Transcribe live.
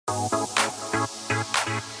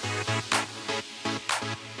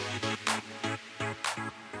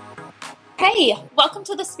Hey, welcome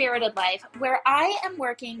to the Spirited Life, where I am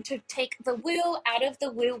working to take the woo out of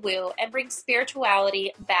the woo woo and bring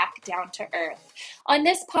spirituality back down to earth. On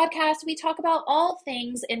this podcast, we talk about all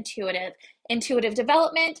things intuitive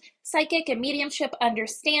development, psychic and mediumship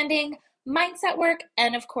understanding, mindset work,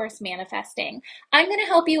 and of course, manifesting. I'm going to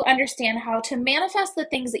help you understand how to manifest the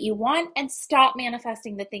things that you want and stop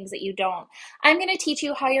manifesting the things that you don't. I'm going to teach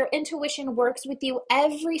you how your intuition works with you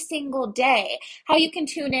every single day, how you can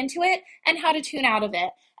tune into it, and how to tune out of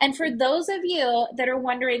it. And for those of you that are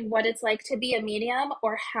wondering what it's like to be a medium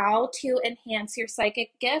or how to enhance your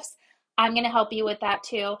psychic gifts, I'm going to help you with that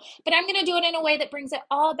too. But I'm going to do it in a way that brings it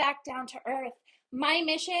all back down to earth. My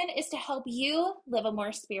mission is to help you live a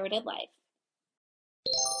more spirited life.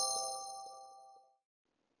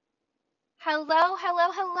 Hello,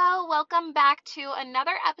 hello, hello. Welcome back to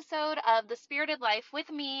another episode of The Spirited Life with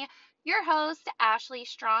me, your host, Ashley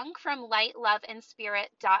Strong from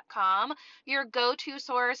lightloveandspirit.com, your go-to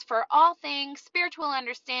source for all things spiritual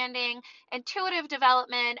understanding, intuitive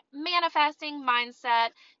development, manifesting mindset,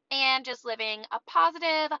 and just living a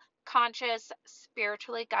positive, conscious,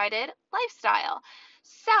 spiritually guided lifestyle.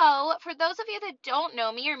 So, for those of you that don't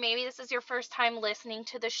know me, or maybe this is your first time listening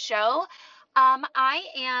to the show, I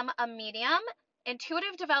am a medium,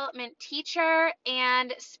 intuitive development teacher,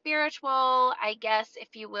 and spiritual, I guess,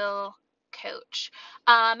 if you will, coach.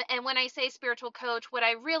 And when I say spiritual coach, what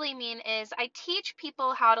I really mean is I teach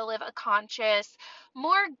people how to live a conscious,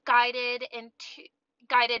 more guided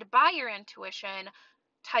by your intuition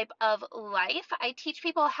type of life. I teach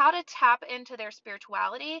people how to tap into their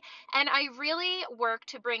spirituality, and I really work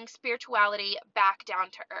to bring spirituality back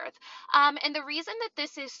down to earth. And the reason that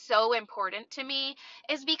this is so important to me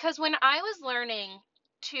is because when I was learning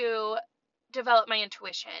to develop my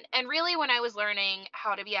intuition, and really when I was learning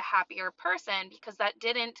how to be a happier person, because that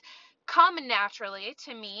didn't come naturally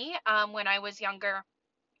to me when I was younger,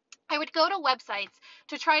 I would go to websites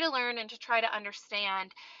to try to learn and to try to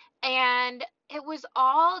understand. And it was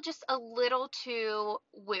all just a little too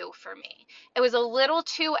woo for me. It was a little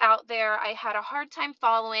too out there. I had a hard time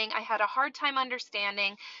following. I had a hard time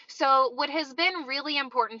understanding. So, what has been really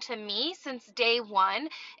important to me since day one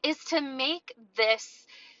is to make this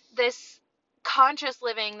conscious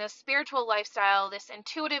living, this spiritual lifestyle, this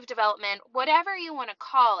intuitive development, whatever you want to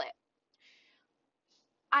call it,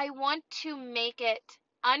 I want to make it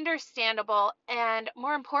understandable and,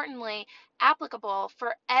 more importantly, applicable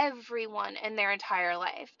for everyone in their entire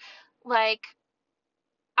life. Like,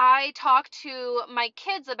 I talk to my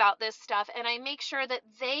kids about this stuff and I make sure that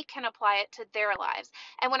they can apply it to their lives.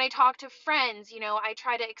 And when I talk to friends, I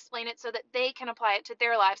try to explain it so that they can apply it to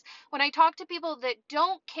their lives. When I talk to people that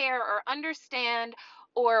don't care or understand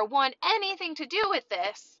or want anything to do with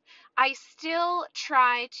this, I still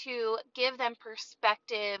try to give them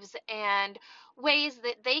perspectives and ways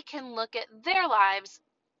that they can look at their lives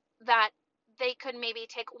that they could maybe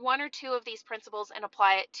take one or two of these principles and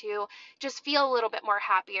apply it to just feel a little bit more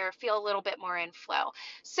happier, feel a little bit more in flow.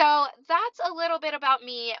 So that's a little bit about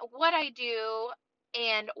me, what I do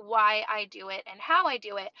and why I do it and how I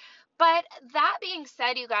do it. But that being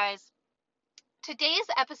said, you guys, today's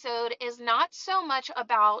episode is not so much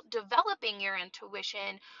about developing your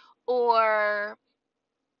intuition or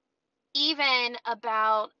even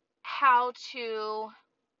about how to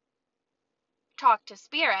talk to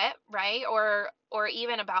spirit, right? Or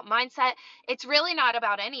even about mindset. It's really not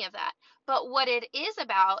about any of that. But what it is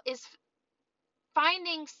about is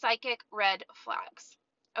finding psychic red flags,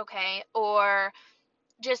 okay? Or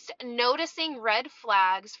just noticing red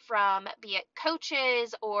flags from, be it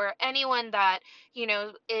coaches or anyone that,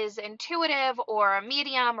 is intuitive or a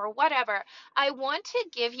medium or whatever. I want to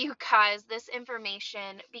give you guys this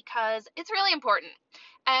information because it's really important.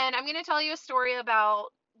 And I'm going to tell you a story about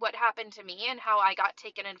what happened to me and how I got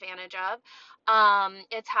taken advantage of.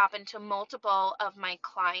 It's happened to multiple of my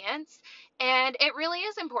clients, and it really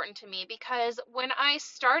is important to me because when I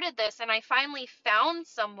started this and I finally found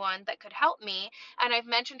someone that could help me, and I've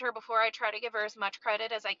mentioned her before, I try to give her as much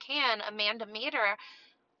credit as I can, Amanda Meter,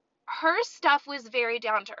 her stuff was very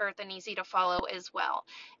down to earth and easy to follow as well.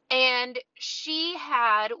 And she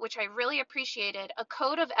had, which I really appreciated, a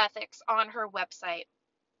code of ethics on her website.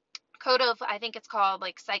 Code of, I think it's called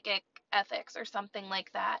like psychic ethics or something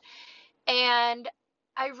like that. And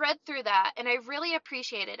I read through that and I really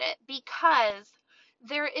appreciated it because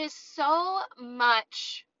there is so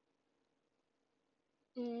much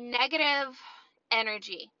negative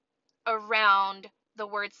energy around the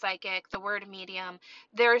word psychic, the word medium.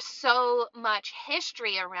 There's so much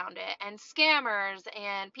history around it, and scammers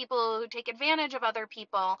and people who take advantage of other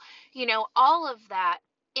people, all of that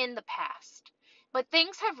in the past. But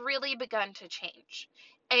things have really begun to change.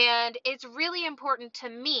 And it's really important to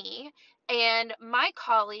me and my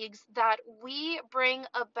colleagues that we bring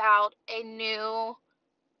about a new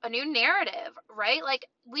narrative, right? Like,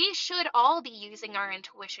 we should all be using our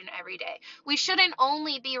intuition every day. We shouldn't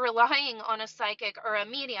only be relying on a psychic or a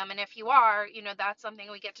medium. And if you are, that's something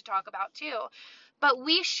we get to talk about too. But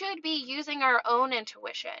we should be using our own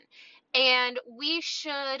intuition. And we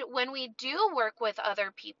should, when we do work with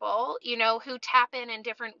other people, who tap in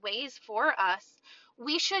different ways for us,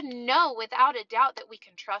 we should know without a doubt that we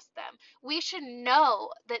can trust them. We should know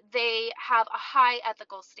that they have a high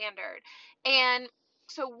ethical standard. And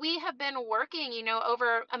so we have been working,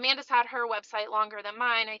 over, Amanda's had her website longer than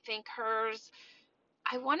mine. I think hers,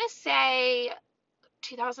 I want to say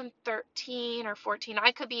 2013 or 14.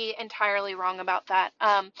 I could be entirely wrong about that.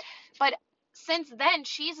 But since then,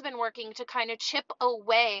 she's been working to kind of chip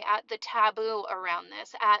away at the taboo around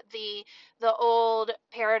this, at the old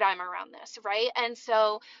paradigm around this, right? And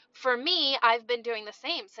so for me, I've been doing the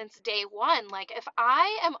same since day one. Like, if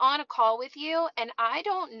I am on a call with you and I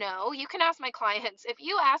don't know, you can ask my clients, if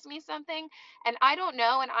you ask me something and I don't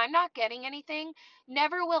know and I'm not getting anything,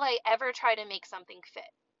 never will I ever try to make something fit.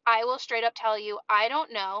 I will straight up tell you, I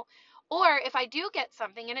don't know. Or if I do get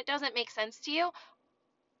something and it doesn't make sense to you,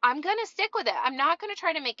 I'm going to stick with it. I'm not going to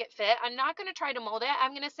try to make it fit. I'm not going to try to mold it. I'm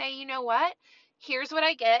going to say, you know what? Here's what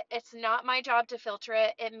I get. It's not my job to filter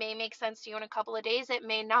it. It may make sense to you in a couple of days. It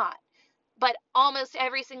may not. But almost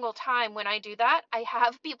every single time when I do that, I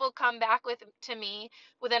have people come back to me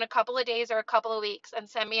within a couple of days or a couple of weeks and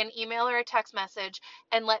send me an email or a text message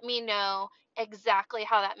and let me know exactly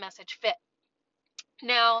how that message fit.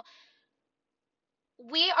 Now,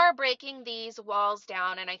 we are breaking these walls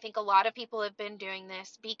down, and I think a lot of people have been doing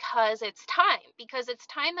this because it's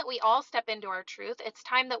time that we all step into our truth. It's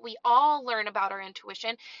time that we all learn about our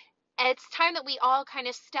intuition. It's time that we all kind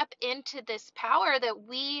of step into this power that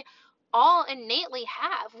we all innately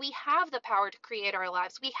have. We have the power to create our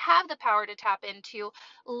lives. We have the power to tap into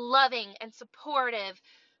loving and supportive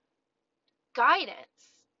guidance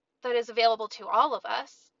that is available to all of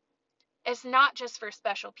us. It's not just for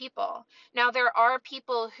special people. Now, there are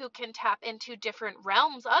people who can tap into different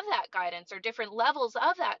realms of that guidance or different levels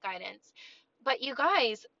of that guidance. But you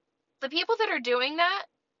guys, the people that are doing that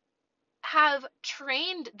have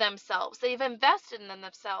trained themselves. They've invested in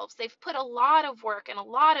themselves. They've put a lot of work and a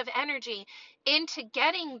lot of energy into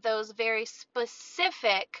getting those very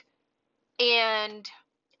specific and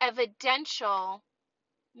evidential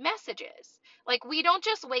messages. Like, we don't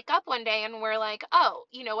just wake up one day and we're like, oh,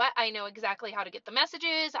 you know what? I know exactly how to get the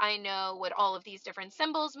messages. I know what all of these different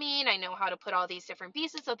symbols mean. I know how to put all these different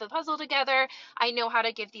pieces of the puzzle together. I know how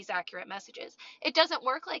to give these accurate messages. It doesn't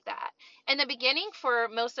work like that. In the beginning, for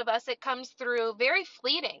most of us, it comes through very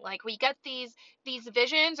fleeting. Like, we get these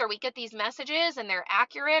visions or we get these messages and they're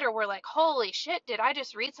accurate, or we're like, holy shit, did I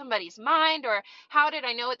just read somebody's mind? Or how did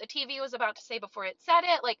I know what the TV was about to say before it said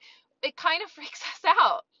it? Like, it kind of freaks us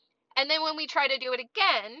out. And then when we try to do it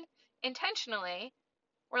again intentionally,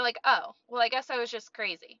 we're like, oh, well, I guess I was just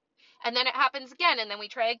crazy. And then it happens again, and then we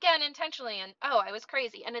try again intentionally, and oh, I was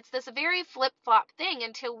crazy. And it's this very flip-flop thing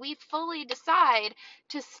until we fully decide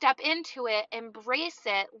to step into it, embrace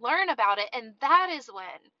it, learn about it, and that is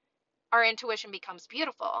when our intuition becomes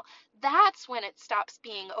beautiful. That's when it stops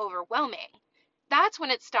being overwhelming. That's when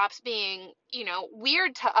it stops being,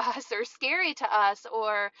 weird to us or scary to us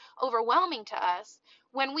or overwhelming to us.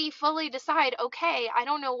 When we fully decide, okay, I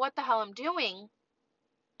don't know what the hell I'm doing,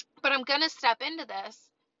 but I'm going to step into this.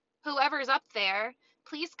 Whoever's up there,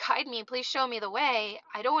 please guide me. Please show me the way.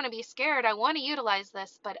 I don't want to be scared. I want to utilize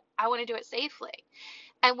this, but I want to do it safely.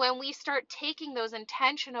 And when we start taking those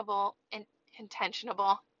intentional,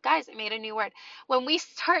 guys, I made a new word. When we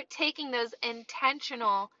start taking those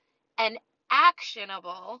intentional and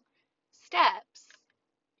actionable steps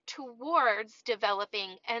towards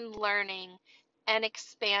developing and learning and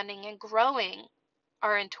expanding and growing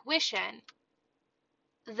our intuition,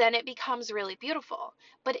 then it becomes really beautiful.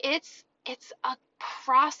 But it's a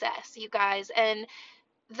process, you guys, and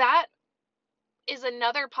that is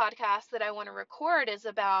another podcast that I want to record, is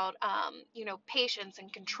about patience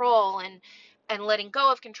and control and letting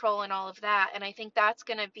go of control and all of that. And I think that's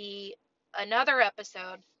going to be another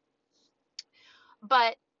episode.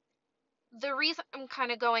 But the reason I'm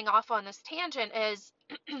kind of going off on this tangent is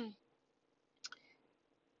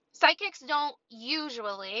psychics don't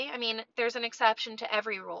usually, I mean, there's an exception to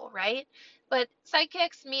every rule, right? But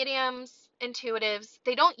psychics, mediums, intuitives,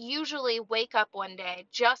 they don't usually wake up one day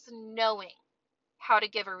just knowing how to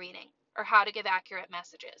give a reading or how to give accurate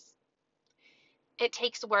messages. It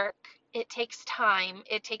takes work, it takes time,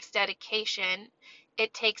 it takes dedication,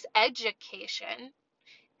 it takes education,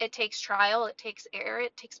 it takes trial, it takes error,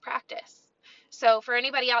 it takes practice. So for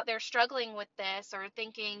anybody out there struggling with this or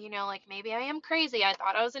thinking, like maybe I am crazy, I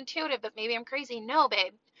thought I was intuitive, but maybe I'm crazy. No,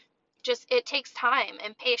 babe. Just it takes time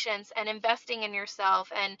and patience and investing in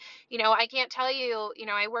yourself. And I can't tell you,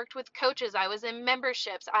 I worked with coaches, I was in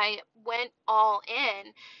memberships, I went all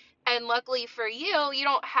in. And luckily for you, you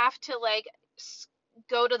don't have to like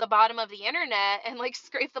go to the bottom of the internet and like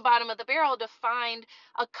scrape the bottom of the barrel to find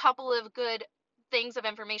a couple of good things of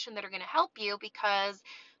information that are going to help you, because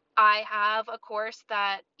I have a course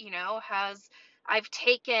that, I've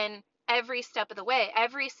taken every step of the way.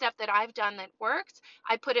 Every step that I've done that worked,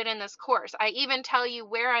 I put it in this course. I even tell you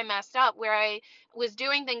where I messed up, where I was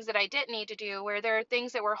doing things that I didn't need to do, where there are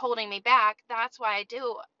things that were holding me back. That's why I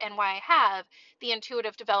do and why I have the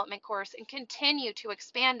intuitive development course and continue to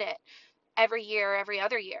expand it every year, every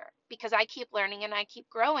other year, because I keep learning and I keep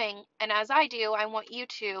growing. And as I do, I want you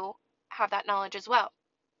to have that knowledge as well.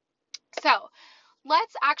 So,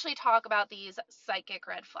 let's actually talk about these psychic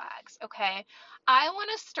red flags, okay? I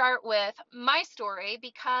want to start with my story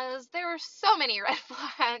because there are so many red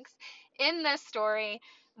flags in this story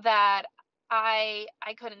that I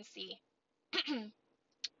couldn't see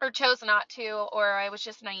or chose not to, or I was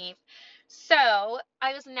just naive. So,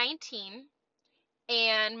 I was 19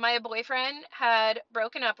 and my boyfriend had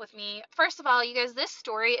broken up with me. First of all, you guys, this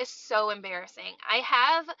story is so embarrassing. I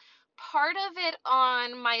have part of it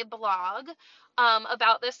on my blog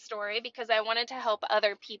about this story because I wanted to help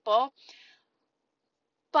other people,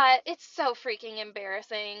 but it's so freaking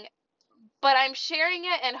embarrassing. But I'm sharing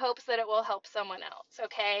it in hopes that it will help someone else,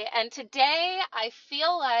 okay? And today I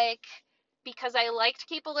feel like, because I like to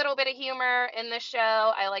keep a little bit of humor in the show,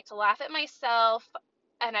 I like to laugh at myself,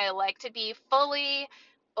 and I like to be fully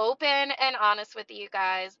open and honest with you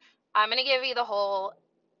guys, I'm going to give you the whole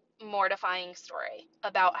mortifying story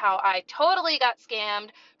about how I totally got scammed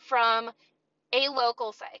from a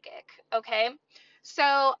local psychic, okay?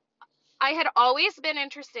 So I had always been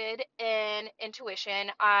interested in intuition.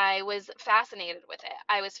 I was fascinated with it.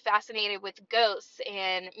 I was fascinated with ghosts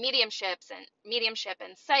and mediumship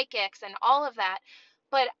and psychics and all of that.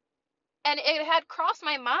 And it had crossed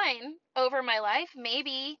my mind over my life,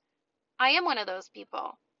 maybe I am one of those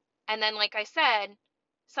people. And then, like I said,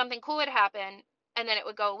 something cool would happen and then it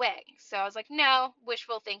would go away. So I was like, no,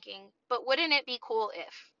 wishful thinking, but wouldn't it be cool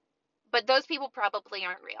if? But those people probably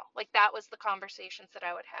aren't real. Like, that was the conversations that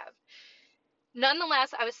I would have.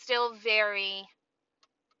 Nonetheless, I was still very,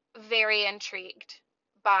 very intrigued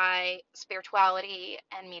by spirituality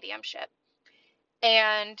and mediumship.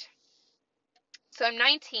 And so I'm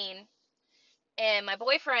 19, and my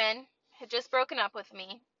boyfriend had just broken up with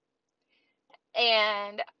me,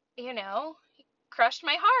 and, crushed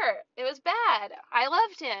my heart. It was bad. I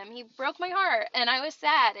loved him. He broke my heart, and I was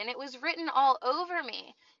sad, and it was written all over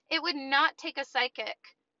me. It would not take a psychic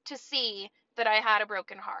to see that I had a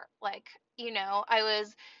broken heart. Like, I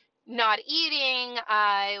was not eating.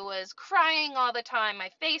 I was crying all the time. My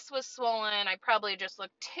face was swollen. I probably just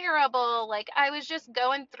looked terrible. Like, I was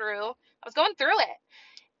going through it.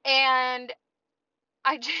 And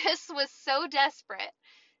I just was so desperate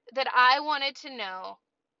that I wanted to know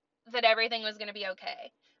that everything was going to be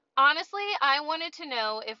okay. Honestly, I wanted to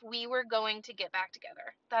know if we were going to get back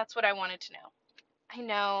together. That's what I wanted to know.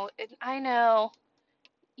 I know.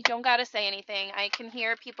 You don't got to say anything. I can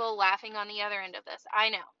hear people laughing on the other end of this. I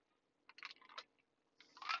know.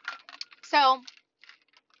 So,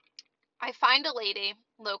 I find a lady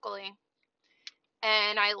locally,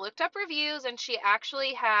 and I looked up reviews, and she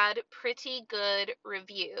actually had pretty good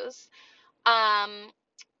reviews. Um,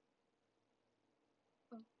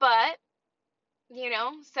 but,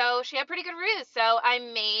 so she had pretty good reviews. So I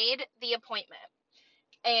made the appointment,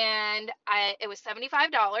 and it was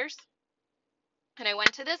 $75, and I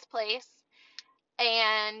went to this place,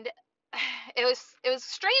 and it was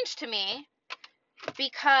strange to me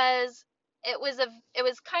because it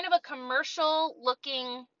was kind of a commercial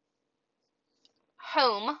looking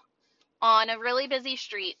home on a really busy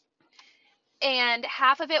street, and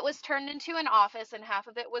half of it was turned into an office and half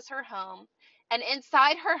of it was her home, and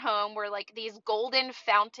inside her home were like these golden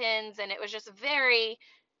fountains, and it was just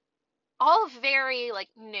all very like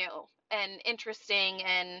new and interesting,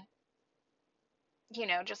 and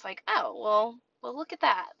just like, oh, well, look at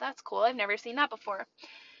that, that's cool, I've never seen that before.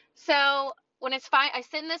 So when it's fine, I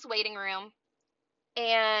sit in this waiting room,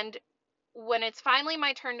 and when it's finally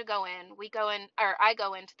my turn to go in, I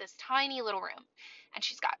go into this tiny little room, and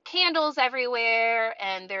she's got candles everywhere,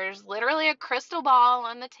 and there's literally a crystal ball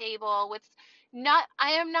on the table with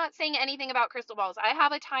I am not saying anything about crystal balls. I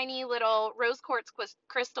have a tiny little rose quartz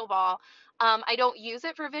crystal ball. I don't use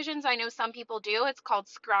it for visions. I know some people do. It's called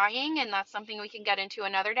scrying, and that's something we can get into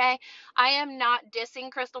another day. I am not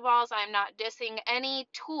dissing crystal balls. I am not dissing any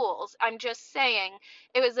tools. I'm just saying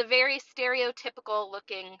it was a very stereotypical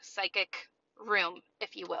looking psychic room,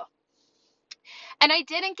 if you will. And I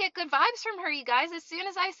didn't get good vibes from her, you guys. As soon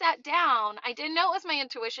as I sat down, I didn't know it was my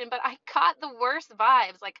intuition, but I got the worst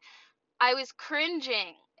vibes. Like, I was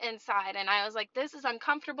cringing inside, and I was like, this is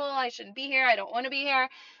uncomfortable. I shouldn't be here. I don't want to be here,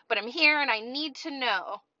 but I'm here, and I need to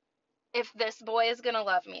know if this boy is going to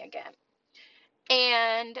love me again.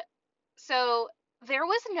 And so there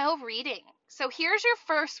was no reading. So here's your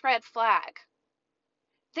first red flag.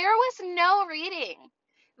 There was no reading.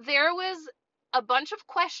 There was a bunch of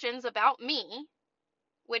questions about me,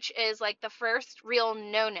 which is like the first real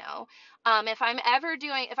no-no. If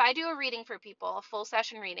I do a reading for people, a full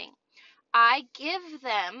session reading, I give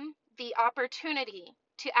them the opportunity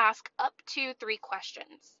to ask up to 3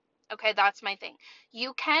 questions. Okay, that's my thing.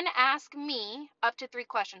 You can ask me up to 3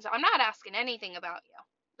 questions. I'm not asking anything about you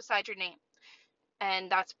besides your name. And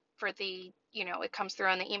that's for the, it comes through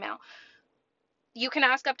on the email. You can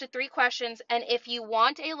ask up to 3 questions, and if you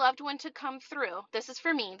want a loved one to come through, this is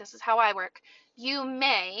for me, this is how I work, you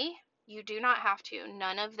do not have to,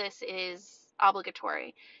 none of this is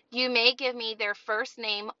obligatory. You may give me their first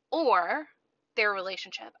name or their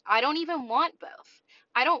relationship. I don't even want both.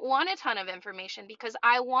 I don't want a ton of information because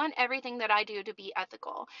I want everything that I do to be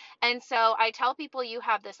ethical. And so I tell people you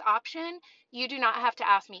have this option. You do not have to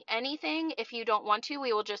ask me anything. If you don't want to,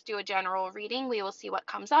 we will just do a general reading. We will see what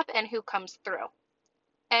comes up and who comes through.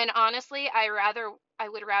 And honestly, I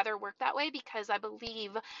would rather work that way because I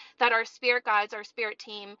believe that our spirit guides, our spirit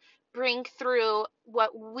team, bring through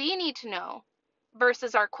what we need to know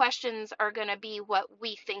versus our questions are going to be what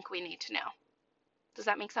we think we need to know. Does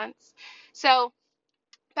that make sense? So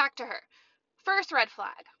back to her. First red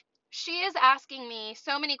flag. She is asking me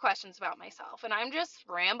so many questions about myself, and I'm just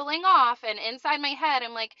rambling off, and inside my head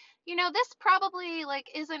I'm like, this probably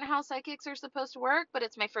isn't how psychics are supposed to work, but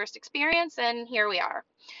it's my first experience, and here we are.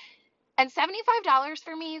 And $75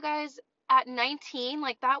 for me, you guys, at 19,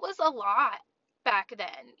 that was a lot back then.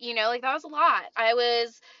 That was a lot.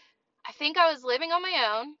 I think I was living on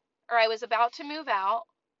my own, or I was about to move out,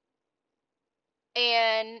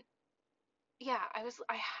 and yeah, I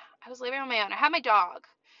was living on my own. I had my dog.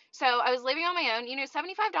 So I was living on my own.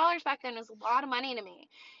 $75 back then was a lot of money to me.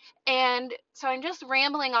 And so I'm just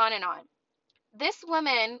rambling on and on. This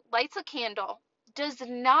woman lights a candle, does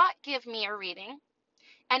not give me a reading,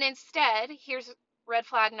 and instead, here's red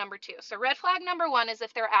flag number 2. So red flag number 1 is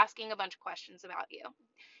if they're asking a bunch of questions about you.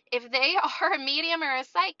 If they are a medium or a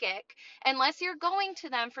psychic, unless you're going to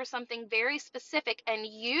them for something very specific and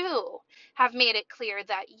you have made it clear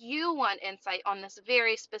that you want insight on this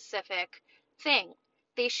very specific thing,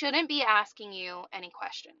 they shouldn't be asking you any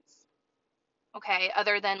questions. Okay,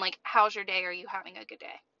 other than how's your day? Are you having a good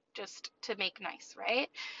day? Just to make nice, right?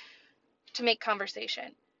 To make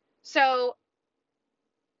conversation. So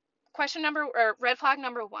red flag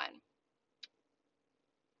number 1.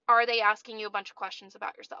 Are they asking you a bunch of questions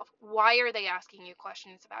about yourself? Why are they asking you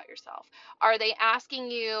questions about yourself? Are they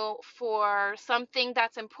asking you for something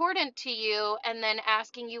that's important to you and then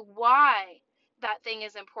asking you why that thing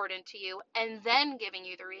is important to you and then giving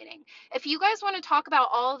you the reading? If you guys want to talk about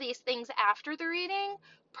all these things after the reading,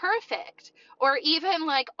 perfect. Or even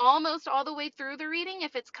almost all the way through the reading,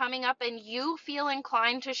 if it's coming up and you feel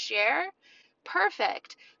inclined to share,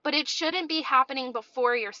 perfect. But it shouldn't be happening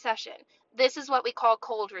before your session. This is what we call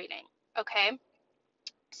cold reading, okay?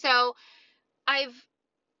 So I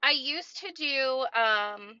used to do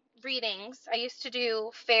readings. I used to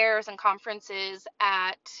do fairs and conferences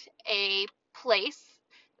at a place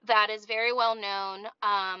that is very well known,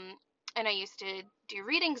 and I used to do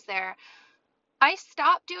readings there. I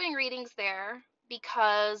stopped doing readings there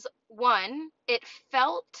because, 1, it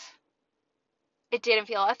didn't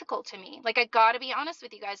feel ethical to me. I gotta be honest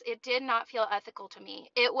with you guys, it did not feel ethical to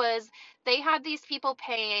me. They had these people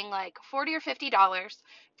paying $40 or $50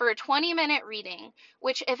 for a 20-minute reading,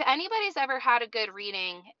 which if anybody's ever had a good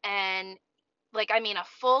reading and a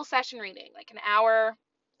full session reading, an hour,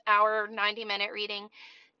 90-minute reading,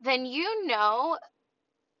 then you know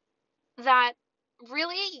that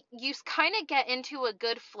really you kind of get into a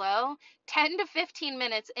good flow 10 to 15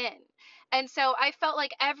 minutes in. And so I felt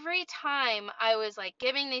like every time I was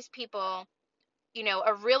giving these people,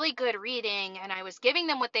 a really good reading and I was giving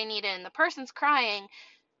them what they needed and the person's crying,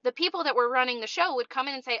 the people that were running the show would come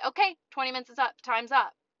in and say, okay, 20 minutes is up, time's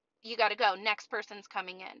up. You got to go. Next person's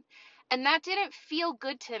coming in. And that didn't feel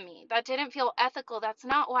good to me. That didn't feel ethical. That's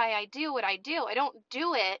not why I do what I do. I don't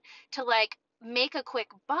do it to like make a quick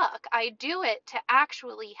buck. I do it to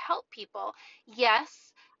actually help people.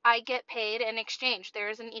 Yes, I get paid in exchange. There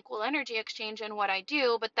is an equal energy exchange in what I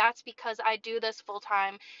do, but that's because I do this full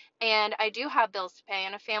time and I do have bills to pay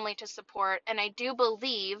and a family to support. And I do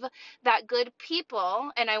believe that good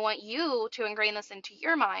people, and I want you to ingrain this into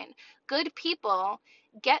your mind, good people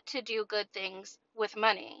get to do good things with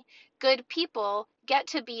money. Good people get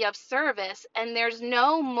to be of service, and there's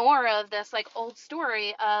no more of this like old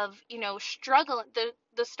story of, struggle,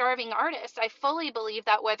 the starving artist. I fully believe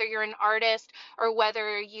that whether you're an artist or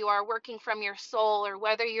whether you are working from your soul or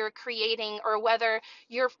whether you're creating or whether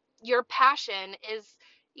your passion is,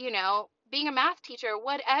 being a math teacher,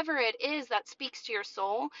 whatever it is that speaks to your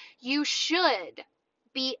soul, you should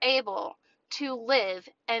be able to live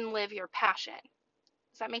and live your passion.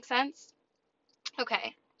 Does that make sense?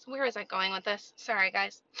 Okay. So where is I going with this? Sorry,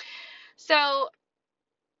 guys. So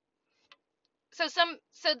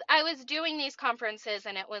I was doing these conferences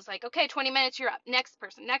and it was like, okay, 20 minutes, you're up. Next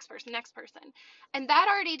person, next person, next person. And that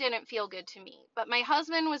already didn't feel good to me. But my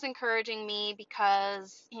husband was encouraging me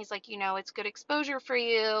because he's like, it's good exposure for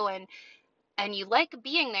you and you like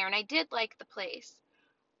being there. And I did like the place.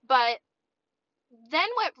 But then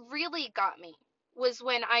what really got me was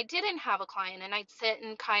when I didn't have a client and I'd sit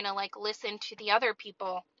and kind of like listen to the other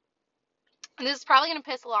people. And this is probably going to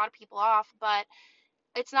piss a lot of people off, but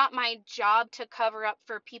it's not my job to cover up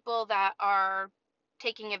for people that are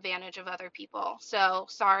taking advantage of other people. So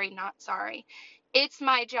sorry, not sorry. It's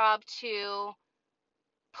my job to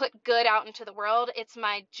put good out into the world. It's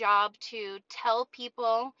my job to tell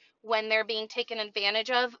people when they're being taken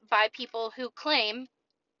advantage of by people who claim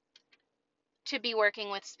to be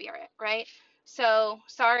working with spirit, right? So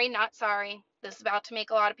sorry, not sorry. This is about to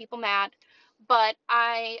make a lot of people mad. But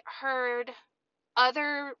I heard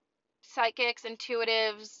other psychics,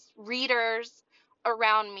 intuitives, readers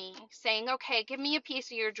around me saying, okay, give me a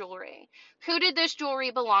piece of your jewelry. Who did this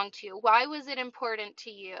jewelry belong to? Why was it important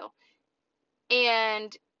to you?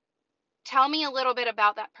 And tell me a little bit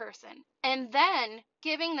about that person. And then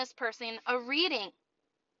giving this person a reading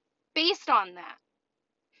based on that,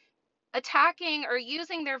 attacking or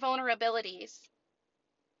using their vulnerabilities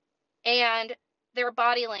and their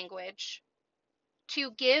body language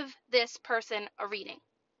to give this person a reading.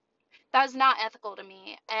 That is not ethical to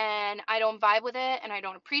me, and I don't vibe with it, and I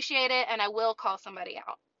don't appreciate it, and I will call somebody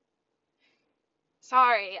out.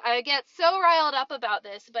 Sorry, I get so riled up about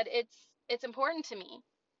this, but it's important to me.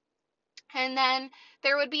 And then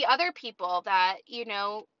there would be other people that,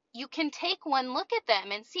 you can take one look at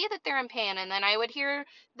them and see that they're in pain, and then I would hear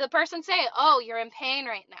the person say, "Oh, you're in pain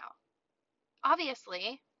right now."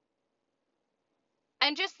 Obviously.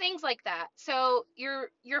 And just things like that. So your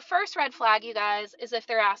first red flag, you guys, is if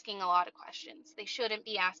they're asking a lot of questions. They shouldn't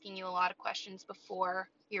be asking you a lot of questions before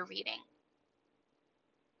your reading.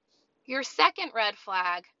 Your second red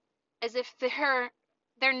flag is if they're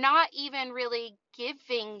not even really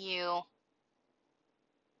giving you.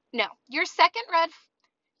 No, your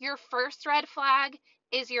first red flag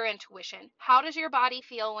is your intuition. How does your body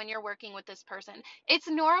feel when you're working with this person? It's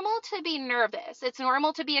normal to be nervous. It's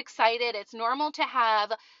normal to be excited. It's normal to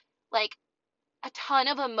have like a ton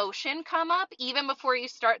of emotion come up even before you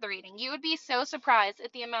start the reading. You would be so surprised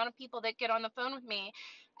at the amount of people that get on the phone with me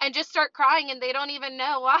and just start crying and they don't even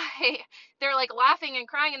know why. They're like laughing and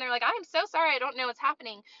crying and they're like, "I'm so sorry, I don't know what's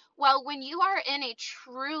happening." Well, when you are in a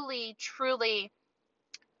truly, truly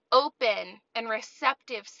open and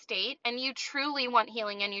receptive state and you truly want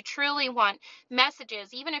healing and you truly want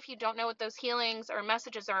messages, even if you don't know what those healings or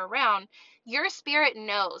messages are around, your spirit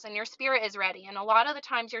knows and your spirit is ready. And a lot of the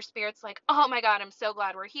times your spirit's like, "Oh my God, I'm so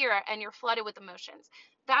glad we're here," and you're flooded with emotions.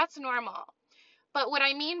 That's normal. But what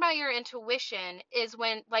I mean by your intuition is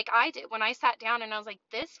when, like I did, when I sat down and I was like,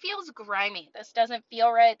 this feels grimy. This doesn't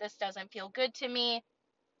feel right. This doesn't feel good to me.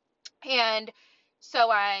 And so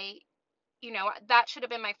that should have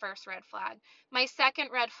been my first red flag. My second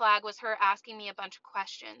red flag was her asking me a bunch of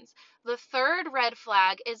questions. The third red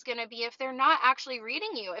flag is going to be if they're not actually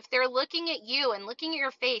reading you, if they're looking at you and looking at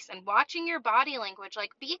your face and watching your body language,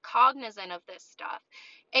 like be cognizant of this stuff.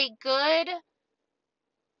 A good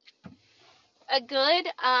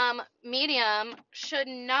medium should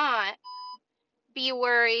not be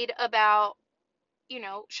worried about,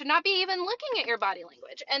 should not be even looking at your body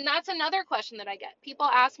language. And that's another question that I get. People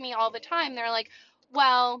ask me all the time. They're like,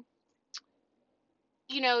 well,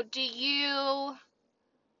 do you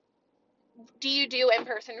do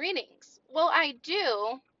in-person readings? Well, I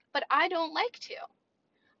do, but I don't like to.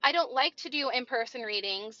 I don't like to do in-person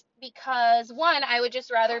readings because, one, I would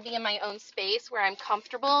just rather be in my own space where I'm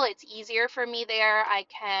comfortable. It's easier for me there. I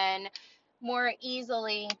can more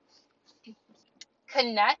easily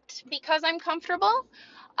connect because I'm comfortable.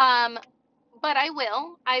 Um, but I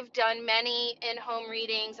will. I've done many in-home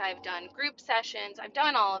readings. I've done group sessions. I've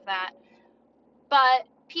done all of that. But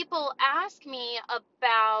people ask me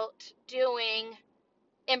about doing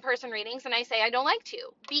in-person readings, and I say I don't like to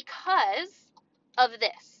because of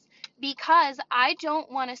this. Because I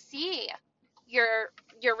don't want to see your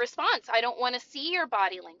response. I don't want to see your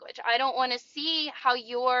body language. I don't want to see how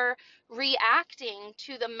you're reacting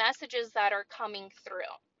to the messages that are coming through.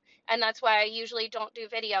 And that's why I usually don't do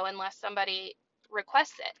video unless somebody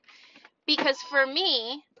requests it. Because for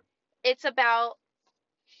me, it's about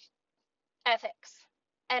ethics.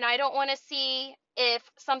 And I don't want to see if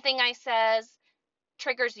something I says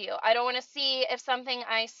triggers you. I don't want to see if something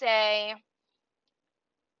I say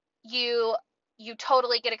you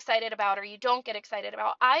totally get excited about or you don't get excited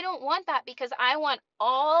about. I don't want that because I want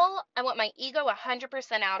my ego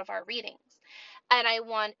 100% out of our readings. And I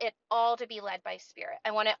want it all to be led by spirit.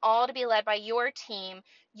 I want it all to be led by your team,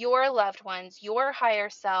 your loved ones, your higher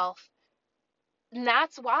self. And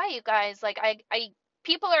that's why, you guys, like I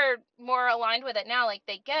people are more aligned with it now, like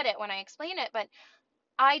they get it when I explain it, but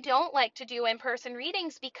I don't like to do in-person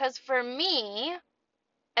readings because for me,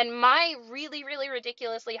 and my really, really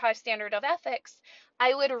ridiculously high standard of ethics,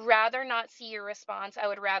 I would rather not see your response. I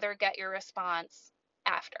would rather get your response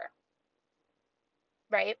after,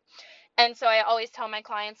 right? And so I always tell my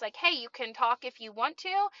clients, like, hey, you can talk if you want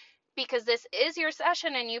to, because this is your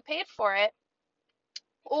session and you paid for it,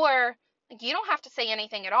 or you don't have to say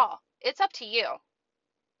anything at all. It's up to you.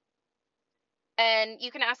 And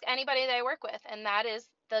you can ask anybody that I work with, and that is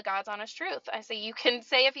the God's honest truth. I say, you can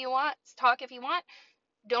say if you want, talk if you want,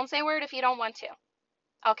 don't say a word if you don't want to.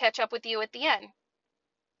 I'll catch up with you at the end.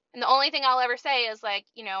 And the only thing I'll ever say is like,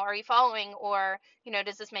 are you following, or,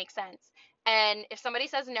 does this make sense? And if somebody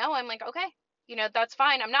says no, I'm like, okay, that's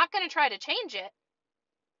fine. I'm not going to try to change it.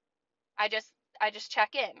 I just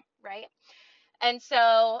check in, right? And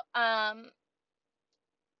so that's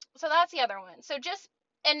the other one.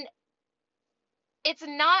 And it's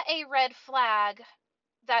not a red flag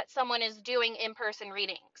that someone is doing in-person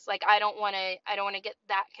readings. Like, I don't want to get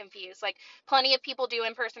that confused. Like, plenty of people do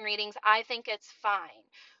in-person readings. I think it's fine.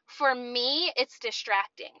 For me, it's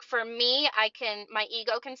distracting. For me, my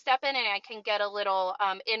ego can step in and I can get a little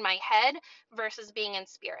in my head versus being in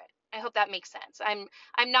spirit. I hope that makes sense. I'm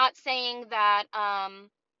not saying that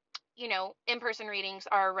in-person readings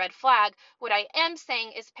are a red flag. What I am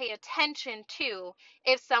saying is pay attention to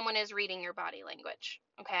if someone is reading your body language,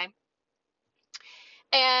 okay?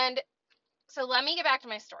 And so let me get back to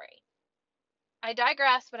my story. I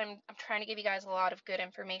digress, but I'm trying to give you guys a lot of good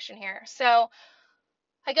information here. So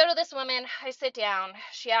I go to this woman, I sit down,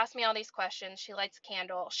 she asks me all these questions, she lights a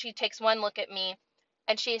candle, she takes one look at me,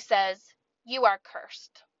 and she says, "You are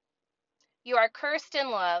cursed. You are cursed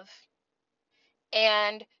in love,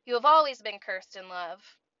 and you have always been cursed in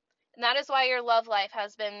love. And that is why your love life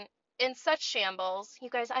has been in such shambles." You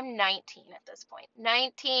guys, I'm 19 at this point.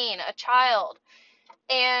 19, a child.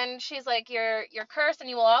 And she's like, you're cursed and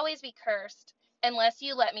you will always be cursed unless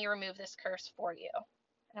you let me remove this curse for you.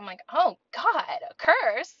 And I'm like, oh God, a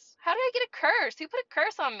curse? How did I get a curse? Who put a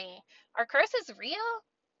curse on me? Are curses real?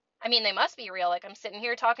 I mean, they must be real. Like, I'm sitting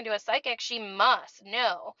here talking to a psychic. She must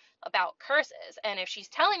know about curses. And if she's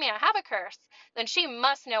telling me I have a curse, then she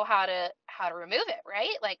must know how to remove it,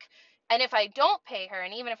 right? Like, and if I don't pay her,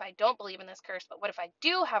 and even if I don't believe in this curse, but what if I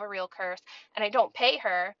do have a real curse and I don't pay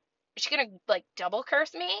her? Is she gonna like double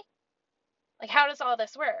curse me? Like, how does all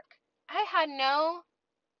this work? I had no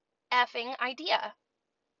effing idea.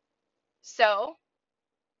 So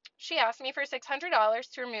she asked me for $600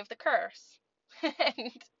 to remove the curse.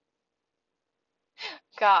 And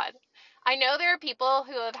God, I know there are people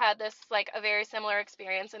who have had this, like, a very similar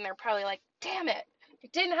experience, and they're probably like, damn it, you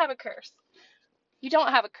didn't have a curse. You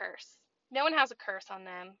don't have a curse. No one has a curse on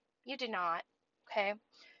them. You do not. Okay?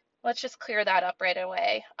 Let's just clear that up right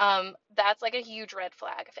away. That's like a huge red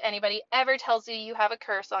flag. If anybody ever tells you you have a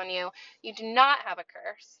curse on you, you do not have a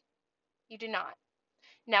curse. You do not.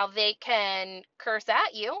 Now, they can curse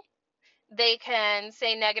at you. They can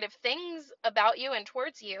say negative things about you and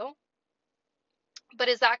towards you. But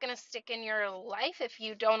is that going to stick in your life if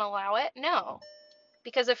you don't allow it? No,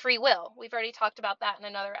 because of free will. We've already talked about that in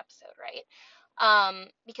another episode, right?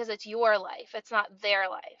 Because it's your life. It's not their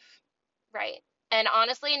life, right? And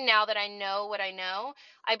honestly, now that I know what I know,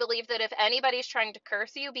 I believe that if anybody's trying to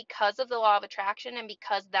curse you because of the law of attraction and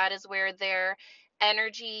because that is where their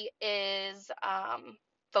energy is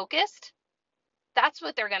focused, that's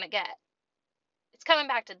what they're going to get. It's coming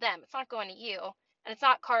back to them. It's not going to you. And it's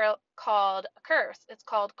not called a curse. It's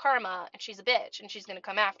called karma, and she's a bitch, and she's going to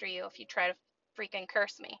come after you if you try to freaking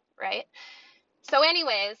curse me, right? So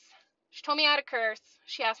anyways, she told me how to curse.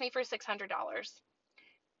 She asked me for $600.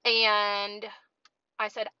 And I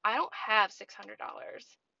said, I don't have $600.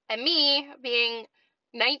 And me, being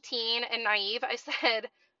 19 and naive, I said,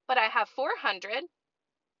 but I have 400.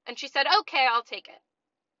 And she said, okay, I'll take it.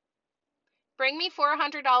 Bring me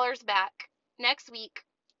 $400 back next week,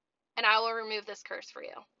 and I will remove this curse for you.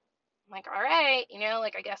 I'm like, all right,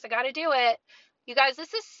 like, I guess I got to do it. You guys,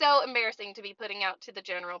 this is so embarrassing to be putting out to the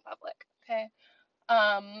general public, okay?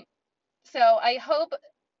 So I hope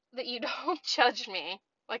that you don't judge me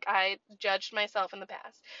like I judged myself in the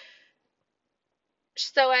past.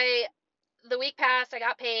 So the week passed, I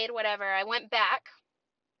got paid, whatever. I went back,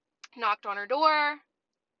 knocked on her door,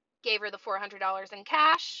 gave her the $400 in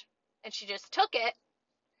cash, and she just took it.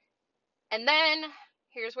 And then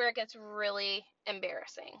here's where it gets really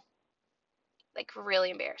embarrassing. Like,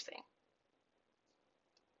 really embarrassing.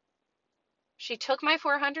 She took my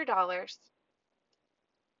 $400,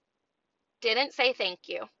 didn't say thank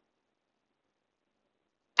you,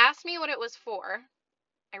 asked me what it was for.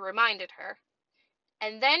 I reminded her.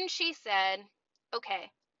 And then she said,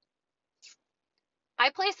 okay, I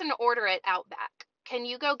placed an order at Outback. Can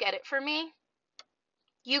you go get it for me?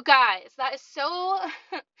 You guys, that is so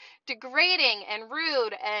degrading and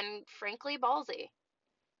rude and frankly ballsy.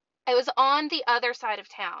 It was on the other side of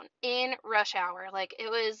town in rush hour. Like, it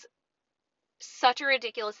was such a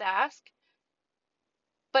ridiculous ask.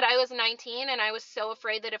 But I was 19 and I was so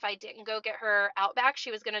afraid that if I didn't go get her Outback,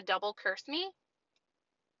 she was going to double curse me.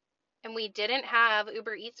 And we didn't have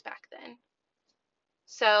Uber Eats back then.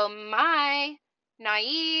 So my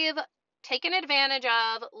naive, taken advantage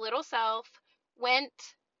of little self went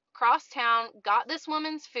across town, got this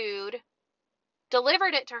woman's food,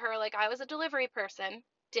 delivered it to her like I was a delivery person,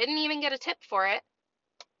 didn't even get a tip for it,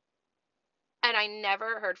 and I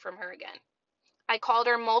never heard from her again. I called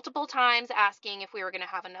her multiple times asking if we were going to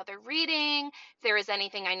have another reading, if there was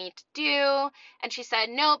anything I need to do, and she said,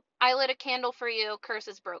 nope, I lit a candle for you, curse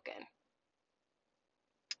is broken.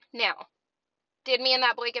 Now, did me and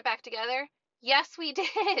that boy get back together? Yes, we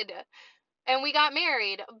did. And we got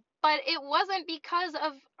married, but it wasn't because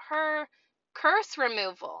of her curse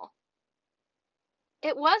removal.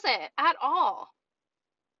 It wasn't at all.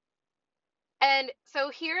 And so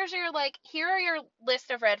here are your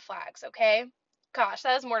list of red flags, okay? Gosh,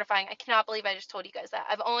 that is mortifying. I cannot believe I just told you guys that.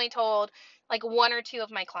 I've only told like one or two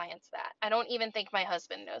of my clients that. I don't even think my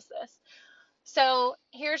husband knows this. So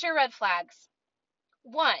here's your red flags.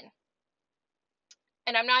 1,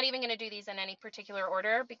 and I'm not even going to do these in any particular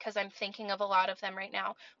order because I'm thinking of a lot of them right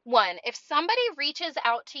now. 1, if somebody reaches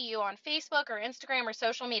out to you on Facebook or Instagram or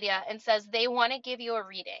social media and says they want to give you a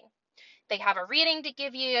reading, they have a reading to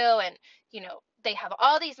give you, and they have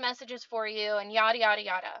all these messages for you, and yada yada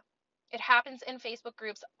yada. It happens in Facebook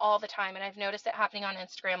groups all the time, and I've noticed it happening on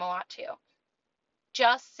Instagram a lot too.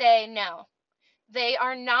 Just say no. They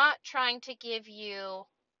are not trying to give you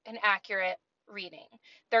an accurate reading.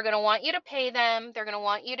 They're going to want you to pay them. They're going to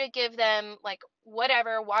want you to give them like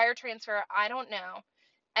whatever, wire transfer, I don't know.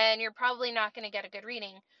 And you're probably not going to get a good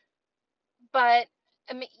reading. But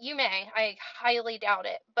you may. I highly doubt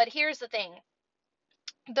it. But here's the thing.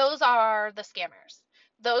 Those are the scammers.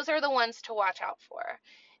 Those are the ones to watch out for.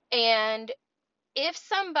 And if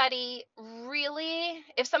somebody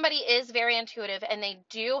is very intuitive and they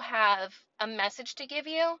do have a message to give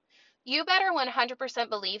you, you better 100%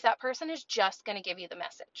 believe that person is just going to give you the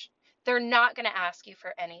message. They're not going to ask you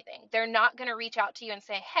for anything. They're not going to reach out to you and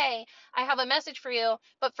say, hey, I have a message for you,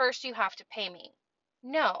 but first you have to pay me.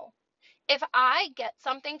 No. If I get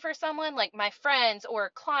something for someone, like my friends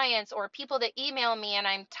or clients or people that email me and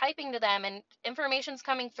I'm typing to them and information's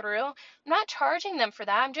coming through, I'm not charging them for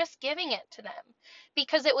that. I'm just giving it to them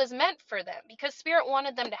because it was meant for them, because Spirit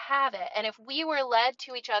wanted them to have it. And if we were led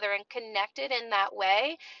to each other and connected in that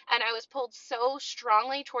way, and I was pulled so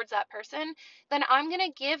strongly towards that person, then I'm going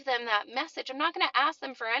to give them that message. I'm not going to ask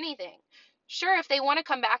them for anything. Sure, if they want to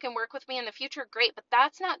come back and work with me in the future, great, but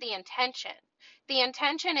that's not the intention. The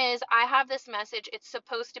intention is, I have this message, it's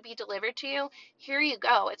supposed to be delivered to you, here you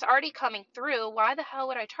go, it's already coming through, why the hell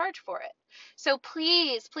would I charge for it? So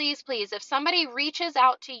please, please, please, if somebody reaches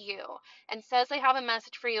out to you and says they have a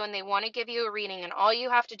message for you and they want to give you a reading and all you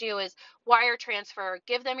have to do is wire transfer,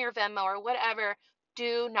 give them your Venmo or whatever,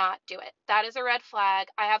 do not do it. That is a red flag.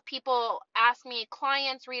 I have people ask me,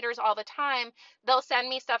 clients, readers all the time, they'll send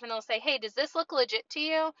me stuff and they'll say, hey, does this look legit to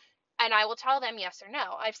you? and I will tell them yes or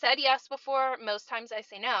no. I've said yes before. Most times I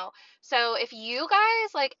say no. So if you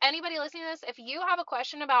guys, like anybody listening to this, if you have a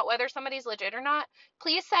question about whether somebody's legit or not,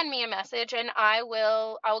 please send me a message and I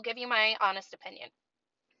will give you my honest opinion.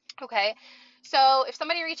 Okay. So if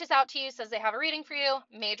somebody reaches out to you, says they have a reading for you,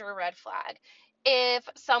 major red flag. If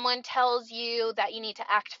someone tells you that you need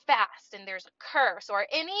to act fast and there's a curse or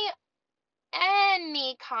any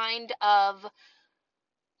kind of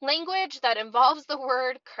language that involves the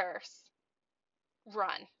word curse,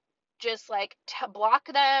 run. Just like block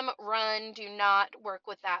them, run, do not work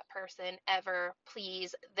with that person ever,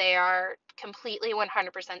 please. They are completely 100%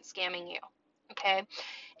 scamming you. Okay.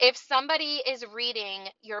 If somebody is reading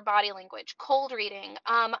your body language, cold reading,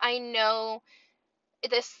 I know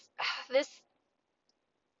this this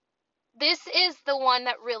this is the one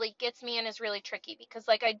that really gets me and is really tricky, because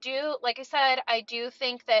like I said, I do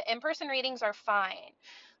think that in-person readings are fine,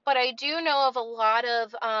 but I do know of a lot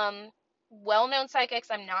of well-known psychics,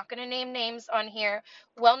 I'm not going to name names on here,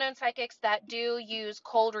 well-known psychics that do use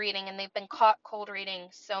cold reading, and they've been caught cold reading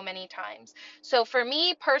so many times. So for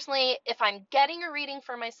me personally, if I'm getting a reading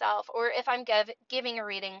for myself or if I'm giving a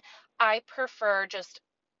reading, I prefer just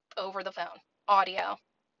over the phone, audio.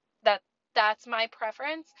 that that's my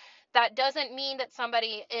preference. That doesn't mean that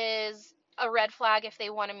somebody is a red flag if they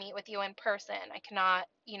want to meet with you in person. I cannot,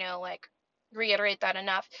 like reiterate that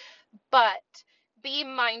enough. But be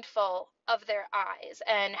mindful of their eyes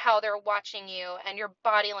and how they're watching you and your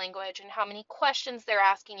body language and how many questions they're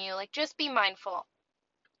asking you. Like, just be mindful.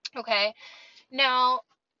 Okay. Now,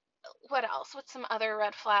 what else? What's some other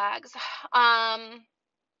red flags?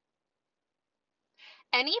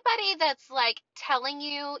 Anybody that's like telling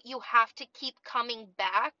you you have to keep coming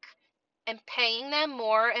back and paying them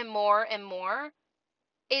more and more and more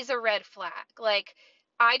is a red flag. Like,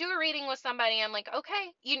 I do a reading with somebody, I'm like,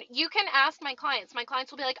 okay, you can ask my clients. My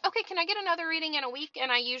clients will be like, okay, can I get another reading in a week?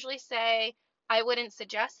 And I usually say, I wouldn't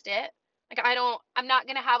suggest it. Like, I'm not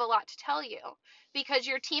going to have a lot to tell you, because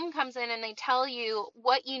your team comes in and they tell you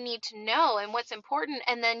what you need to know and what's important,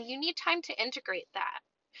 and then you need time to integrate that.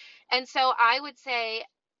 And so I would say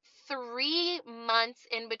 3 months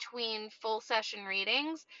in between full session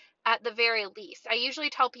readings at the very least. I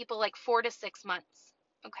usually tell people like 4 to 6 months.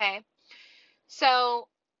 Okay. So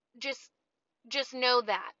just know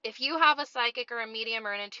that if you have a psychic or a medium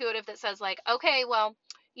or an intuitive that says like, okay, well,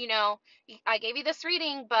 I gave you this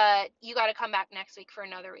reading, but you got to come back next week for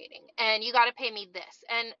another reading and you got to pay me this.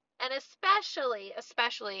 And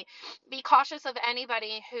especially be cautious of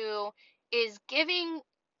anybody who's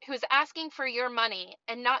asking for your money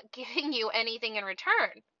and not giving you anything in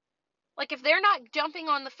return. Like, if they're not jumping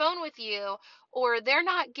on the phone with you, or they're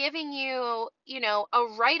not giving you, a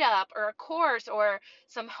write-up or a course or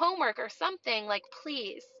some homework or something, like,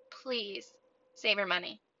 please, please save your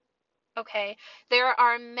money. Okay? There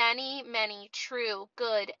are many, many true,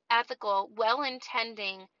 good, ethical,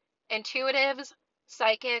 well-intending intuitives,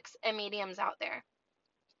 psychics, and mediums out there.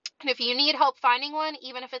 And if you need help finding one,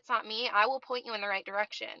 even if it's not me, I will point you in the right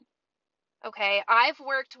direction. Okay? I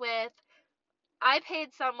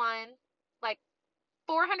paid someone like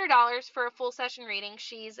 $400 for a full session reading.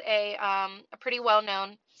 She's a pretty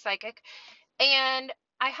well-known psychic, and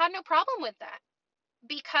I had no problem with that,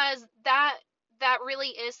 because that really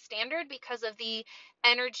is standard because of the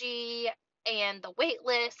energy and the wait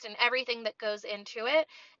list and everything that goes into it.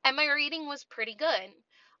 And my reading was pretty good.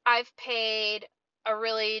 I've paid a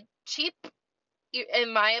really cheap,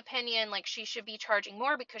 in my opinion, like, she should be charging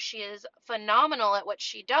more because she is phenomenal at what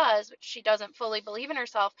she does, but she doesn't fully believe in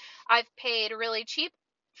herself. I've paid really cheap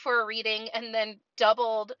for a reading and then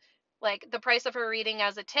doubled like the price of her reading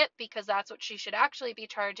as a tip, because that's what she should actually be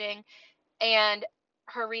charging. And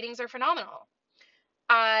her readings are phenomenal.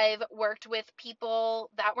 I've worked with people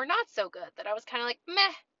that were not so good, that I was kind of like,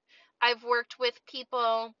 meh. I've worked with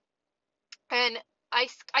people, and I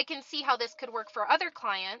can see how this could work for other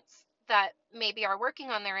clients that maybe are working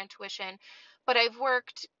on their intuition, but I've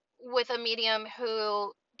worked with a medium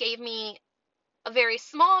who gave me a very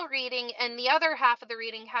small reading, and the other half of the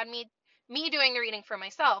reading had me doing the reading for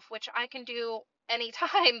myself, which I can do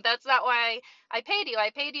anytime. That's not why I paid you. I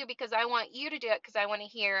paid you because I want you to do it, because I want to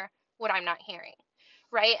hear what I'm not hearing.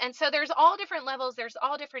 Right? And so there's all different levels, there's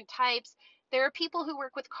all different types. There are people who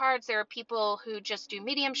work with cards, there are people who just do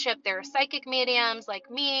mediumship, there are psychic mediums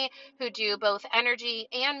like me who do both energy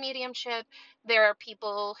and mediumship. There are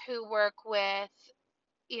people who work with,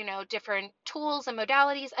 different tools and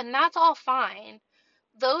modalities, and that's all fine.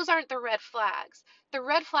 Those aren't the red flags. The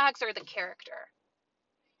red flags are the character.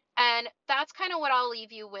 And that's kind of what I'll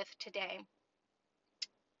leave you with today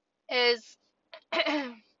is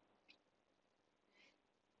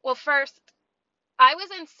Well, first, I was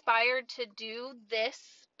inspired to do this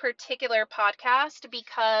particular podcast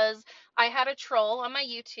because I had a troll on my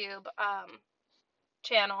YouTube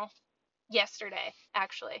channel yesterday,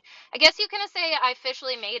 actually. I guess you can say I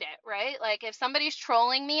officially made it, right? Like, if somebody's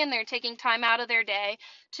trolling me and they're taking time out of their day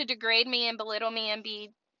to degrade me and belittle me and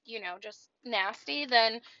be, just nasty,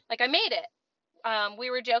 then, like, I made it. We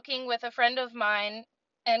were joking with a friend of mine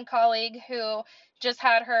and colleague who just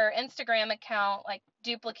had her Instagram account like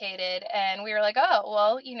duplicated, and we were like, oh,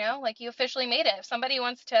 well, like, you officially made it. If somebody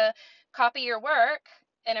wants to copy your work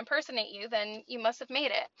and impersonate you, then you must have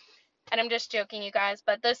made it. And I'm just joking, you guys,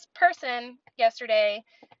 but this person yesterday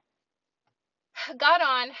got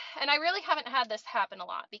on, and I really haven't had this happen a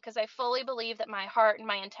lot because I fully believe that my heart and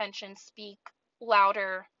my intentions speak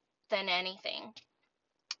louder than anything.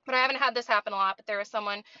 But I haven't had this happen a lot, but there was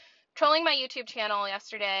someone trolling my YouTube channel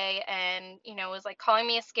yesterday and, was like calling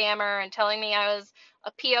me a scammer and telling me I was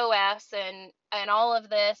a POS and all of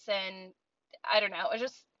this. And I don't know,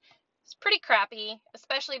 it's pretty crappy,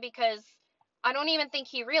 especially because I don't even think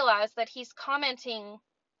he realized that he's commenting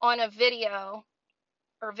on a video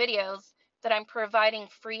or videos that I'm providing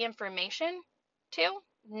free information to,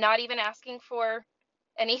 not even asking for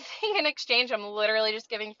anything in exchange. I'm literally just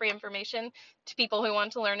giving free information to people who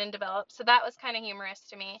want to learn and develop. So that was kind of humorous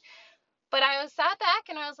to me. But I was sat back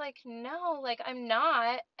and I was like, no, like, I'm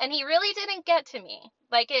not. And he really didn't get to me.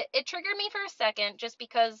 Like, it triggered me for a second just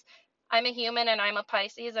because I'm a human and I'm a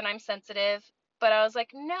Pisces and I'm sensitive. But I was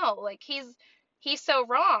like, no, like, he's so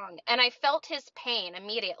wrong. And I felt his pain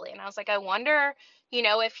immediately. And I was like, I wonder,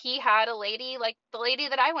 if he had a lady like the lady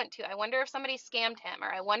that I went to. I wonder if somebody scammed him, or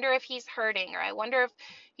I wonder if he's hurting, or I wonder if,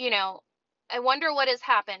 I wonder what has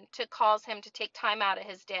happened to cause him to take time out of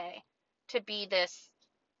his day to be this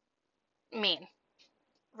mean,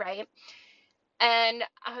 right? And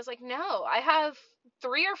I was like, no, I have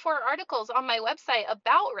 3 or 4 articles on my website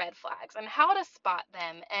about red flags and how to spot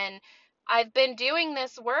them. And I've been doing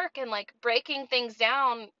this work and like breaking things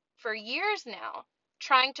down for years now,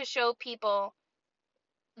 trying to show people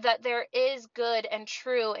that there is good and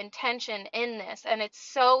true intention in this. And it's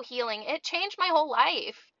so healing. It changed my whole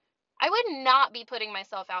life. I would not be putting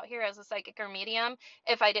myself out here as a psychic or medium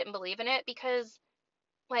if I didn't believe in it because,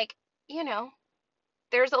 like, you know,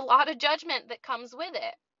 there's a lot of judgment that comes with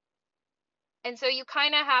it. And so you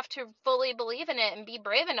kind of have to fully believe in it and be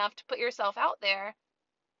brave enough to put yourself out there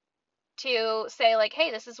to say, like,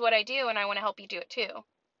 hey, this is what I do and I want to help you do it too.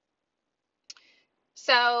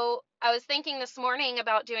 So I was thinking this morning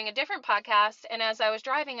about doing a different podcast, and as I was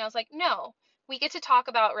driving, I was like, no, we get to talk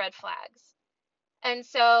about red flags. And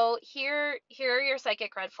so here are your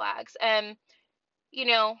psychic red flags. And,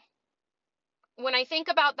 when I think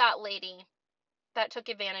about that lady that took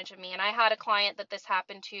advantage of me, and I had a client that this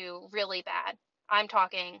happened to really bad. I'm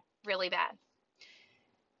talking really bad.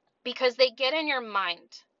 Because they get in your mind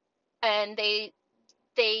and they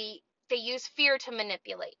use fear to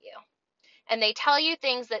manipulate you. And they tell you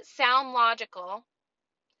things that sound logical,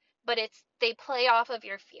 but they play off of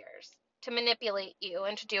your fears to manipulate you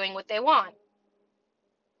into doing what they want.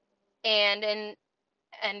 And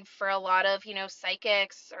for a lot of,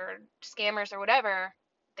 psychics or scammers or whatever,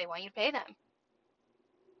 they want you to pay them.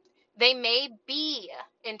 They may be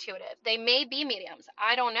intuitive. They may be mediums.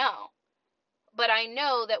 I don't know. But I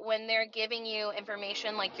know that when they're giving you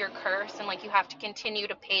information like your curse and like you have to continue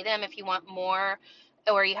to pay them if you want more,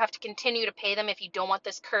 or you have to continue to pay them if you don't want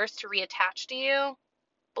this curse to reattach to you,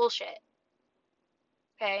 bullshit.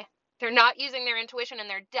 Okay? They're not using their intuition, and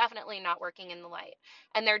they're definitely not working in the light.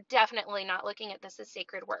 And they're definitely not looking at this as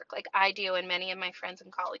sacred work like I do and many of my friends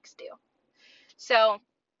and colleagues do. So,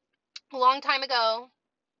 a long time ago,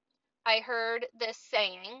 I heard this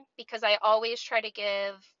saying because I always try to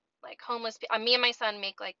give like homeless, me and my son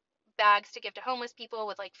make like bags to give to homeless people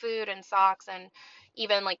with like food and socks, and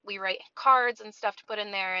even like we write cards and stuff to put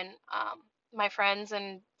in there. And my friends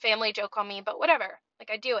and family joke on me, but whatever, like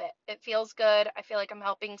I do it. It feels good. I feel like I'm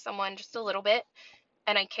helping someone just a little bit,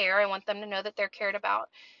 and I care. I want them to know that they're cared about.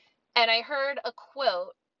 And I heard a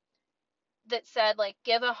quote that said like,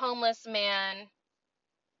 give a homeless man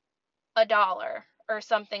 $1 or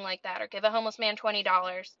something like that, or give a homeless man $20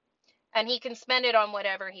 and he can spend it on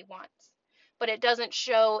whatever he wants. But it doesn't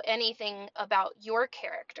show anything about your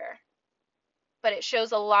character, but it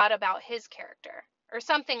shows a lot about his character or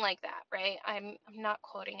something like that, right? I'm not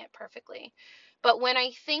quoting it perfectly. But when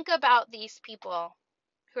I think about these people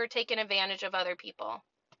who are taking advantage of other people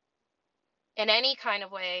in any kind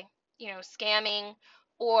of way, scamming,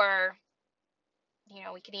 or,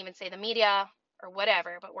 we can even say the media or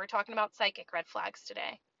whatever, but we're talking about psychic red flags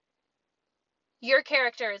today. Your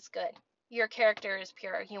character is good. your character is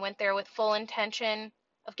pure. You went there with full intention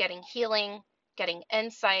of getting healing, getting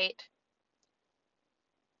insight,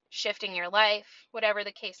 shifting your life, whatever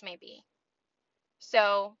the case may be.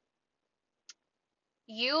 So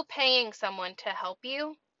you paying someone to help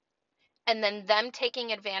you and then them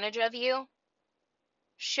taking advantage of you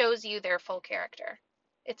shows you their full character.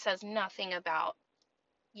 It says nothing about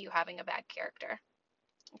you having a bad character.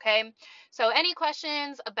 Okay? So any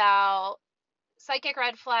questions about psychic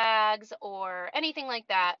red flags or anything like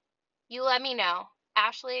that, you let me know.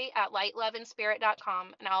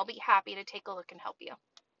 Ashley@lightloveandspirit.com, and I'll be happy to take a look and help you.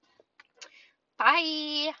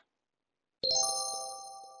 Bye.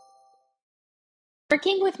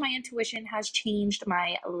 Working with my intuition has changed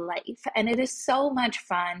my life, and it is so much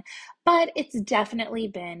fun, but it's definitely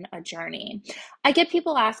been a journey. I get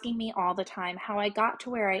people asking me all the time how I got to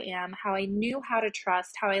where I am, how I knew how to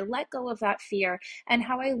trust, how I let go of that fear, and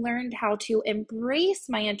how I learned how to embrace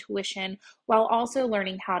my intuition while also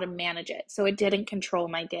learning how to manage it so it didn't control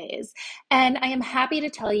my days. And I am happy to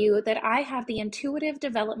tell you that I have the Intuitive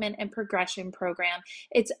Development and Progression Program.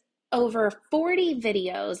 It's over 40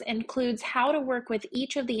 videos, includes how to work with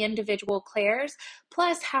each of the individual clairs,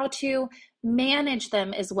 plus how to manage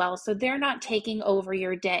them as well so they're not taking over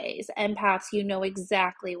your days. Empaths, you know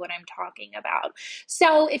exactly what I'm talking about.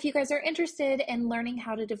 So if you guys are interested in learning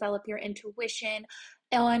how to develop your intuition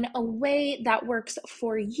in a way that works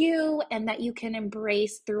for you and that you can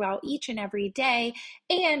embrace throughout each and every day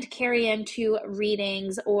and carry into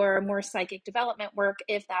readings or more psychic development work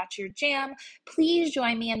if that's your jam, please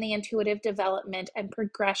join me in the Intuitive Development and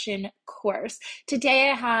Progression course. Today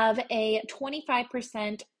I have a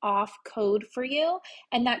 25% off code for you,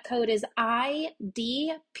 and that code is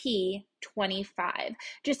IDP25.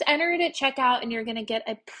 Just enter it at checkout and you're going to get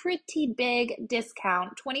a pretty big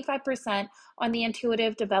discount, 25% on the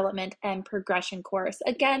Intuitive Development and Progression course.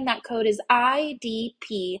 Again, that code is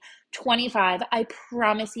IDP25. I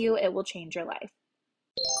promise you it will change your life.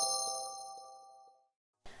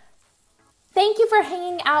 Thank you for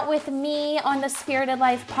hanging out with me on the Spirited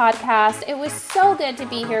Life podcast. It was so good to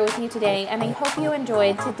be here with you today, and I hope you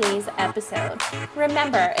enjoyed today's episode.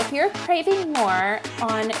 Remember, if you're craving more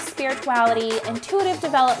on spirituality, intuitive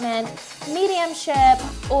development, mediumship,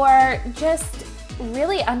 or just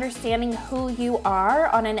really understanding who you are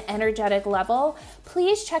on an energetic level,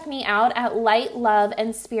 please check me out at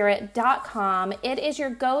lightloveandspirit.com. It is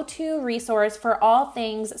your go-to resource for all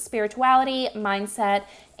things spirituality, mindset,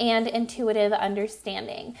 and intuitive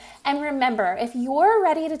understanding. And remember, if you're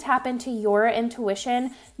ready to tap into your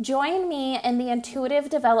intuition, join me in the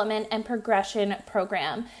Intuitive Development and Progression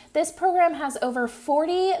program. This program has over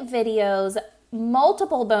 40 videos,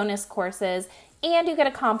 multiple bonus courses, and you get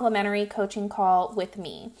a complimentary coaching call with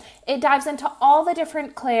me. It dives into all the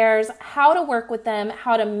different clairs, how to work with them,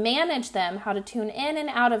 how to manage them, how to tune in and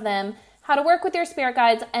out of them, how to work with your spirit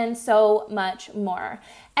guides, and so much more.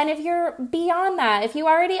 And if you're beyond that, if you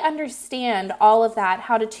already understand all of that,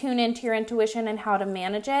 how to tune into your intuition and how to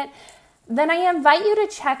manage it, then I invite you to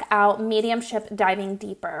check out Mediumship Diving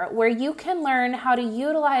Deeper, where you can learn how to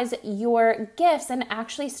utilize your gifts and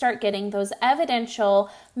actually start getting those evidential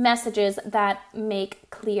messages that make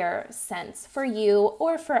clear sense for you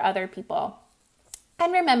or for other people.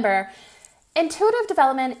 And remember, intuitive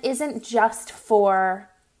development isn't just for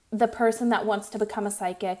the person that wants to become a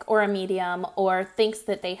psychic or a medium or thinks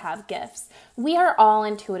that they have gifts. We are all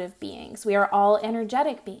intuitive beings. We are all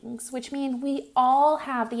energetic beings, which means we all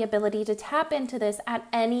have the ability to tap into this at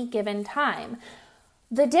any given time.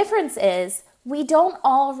 The difference is we don't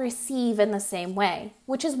all receive in the same way,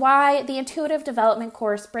 which is why the Intuitive Development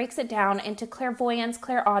course breaks it down into clairvoyance,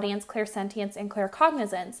 clairaudience, clairsentience, and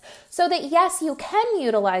claircognizance, so that yes, you can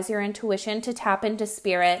utilize your intuition to tap into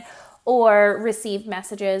spirit or receive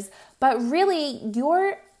messages, but really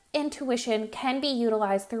your intuition can be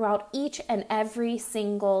utilized throughout each and every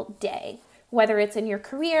single day, whether it's in your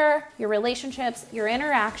career, your relationships, your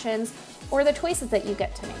interactions, or the choices that you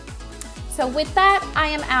get to make. So with that, I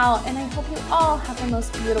am out, and I hope you all have the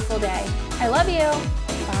most beautiful day. I love you.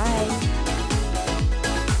 Bye.